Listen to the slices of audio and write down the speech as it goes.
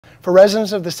For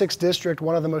residents of the 6th District,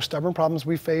 one of the most stubborn problems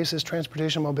we face is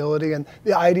transportation mobility, and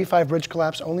the I-85 bridge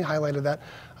collapse only highlighted that.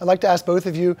 I'd like to ask both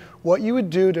of you what you would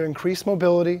do to increase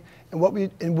mobility,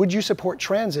 and would you support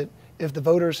transit if the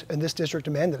voters in this district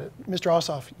demanded it? Mr.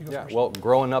 Ossoff, you go first. Well,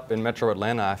 growing up in Metro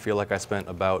Atlanta, I feel like I spent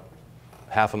about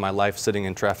half of my life sitting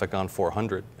in traffic on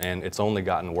 400, and it's only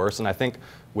gotten worse. And I think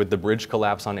with the bridge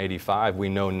collapse on 85, we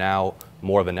know now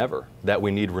more than ever that we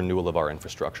need renewal of our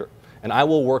infrastructure. And I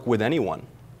will work with anyone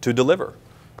to deliver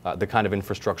the kind of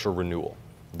infrastructure renewal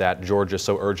that Georgia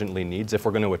so urgently needs if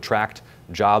we're going to attract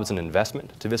jobs and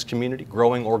investment to this community,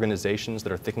 growing organizations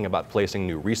that are thinking about placing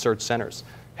new research centers,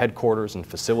 headquarters and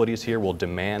facilities here will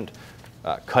demand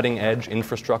cutting-edge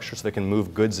infrastructure so they can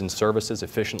move goods and services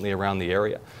efficiently around the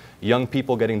area. Young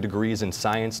people getting degrees in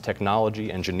science,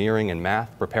 technology, engineering, and math,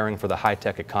 preparing for the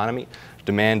high-tech economy,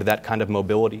 demand that kind of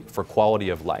mobility for quality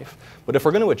of life. But if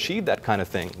we're going to achieve that kind of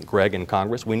thing, Greg, in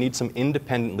Congress, we need some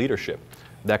independent leadership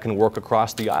that can work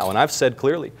across the aisle. And I've said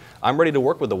clearly, I'm ready to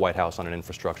work with the White House on an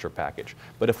infrastructure package.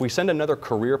 But if we send another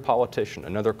career politician,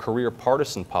 another career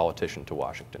partisan politician to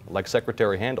Washington, like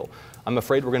Secretary Handel, I'm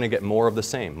afraid we're going to get more of the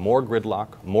same, more gridlock,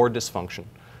 more dysfunction,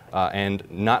 and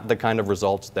not the kind of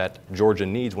results that Georgia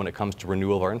needs when it comes to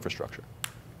renewal of our infrastructure.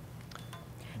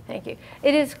 Thank you.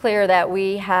 It is clear that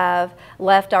we have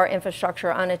left our infrastructure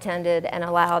unattended and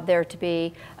allowed there to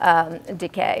be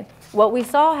decay. What we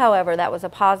saw, however, that was a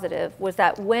positive was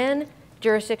that when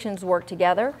jurisdictions work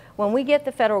together, when we get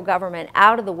the federal government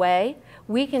out of the way,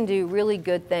 we can do really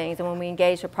good things. And when we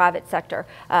engage the private sector,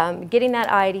 getting that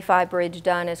I-85 bridge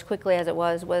done as quickly as it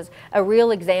was a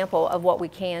real example of what we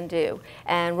can do.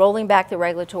 And rolling back the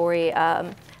regulatory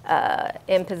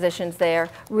impositions there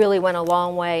really went a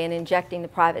long way in injecting the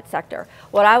private sector.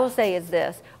 What I will say is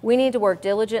this: we need to work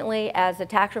diligently as the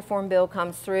tax reform bill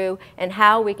comes through and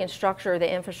how we can structure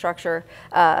the infrastructure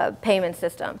payment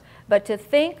system. But to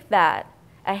think that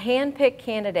a hand-picked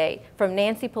candidate from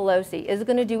Nancy Pelosi is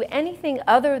going to do anything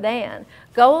other than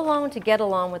go along to get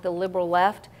along with the liberal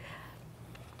left,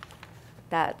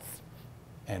 that's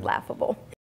laughable.